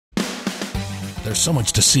There's so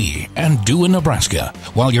much to see and do in Nebraska.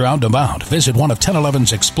 While you're out and about, visit one of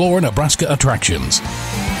 1011's Explore Nebraska attractions.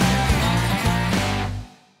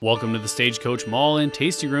 Welcome to the Stagecoach Mall and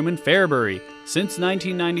Tasting Room in Fairbury. Since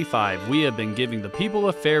 1995, we have been giving the people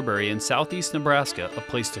of Fairbury in southeast Nebraska a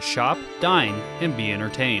place to shop, dine, and be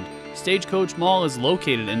entertained. Stagecoach Mall is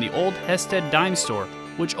located in the old Hested Dime Store,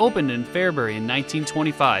 which opened in Fairbury in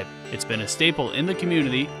 1925. It's been a staple in the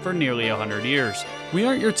community for nearly 100 years. We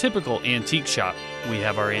aren't your typical antique shop. We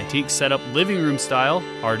have our antiques set up living room style.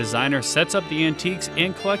 Our designer sets up the antiques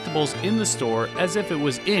and collectibles in the store as if it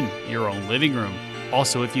was in your own living room.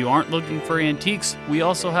 Also, if you aren't looking for antiques, we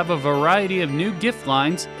also have a variety of new gift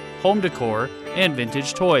lines, home decor, and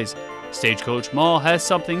vintage toys. Stagecoach Mall has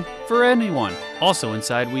something for anyone. Also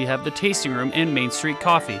inside, we have the tasting room and Main Street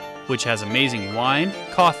Coffee, which has amazing wine,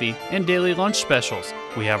 coffee, and daily lunch specials.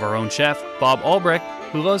 We have our own chef, Bob Albrecht,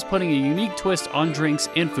 who loves putting a unique twist on drinks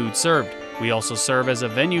and food served. We also serve as a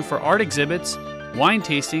venue for art exhibits, wine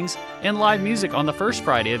tastings, and live music on the first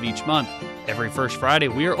Friday of each month. Every first Friday,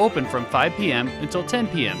 we are open from 5 p.m. until 10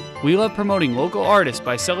 p.m. We love promoting local artists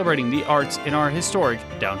by celebrating the arts in our historic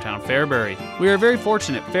downtown Fairbury. We are very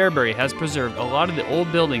fortunate Fairbury has preserved a lot of the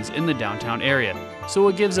old buildings in the downtown area, so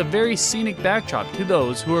it gives a very scenic backdrop to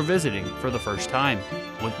those who are visiting for the first time.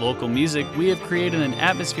 With local music, we have created an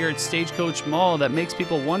atmosphere at Stagecoach Mall that makes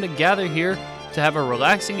people want to gather here to have a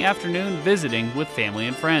relaxing afternoon visiting with family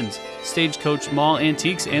and friends. Stagecoach Mall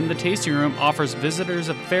Antiques and the Tasting Room offers visitors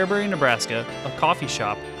of Fairbury, Nebraska, a coffee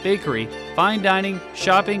shop, bakery, fine dining,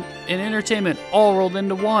 shopping, and entertainment all rolled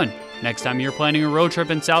into one. Next time you're planning a road trip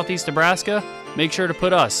in southeast Nebraska, make sure to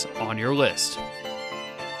put us on your list.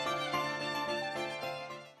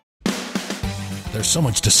 There's so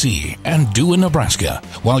much to see and do in Nebraska.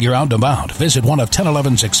 While you're out and about, visit one of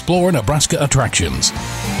 1011's Explore Nebraska attractions.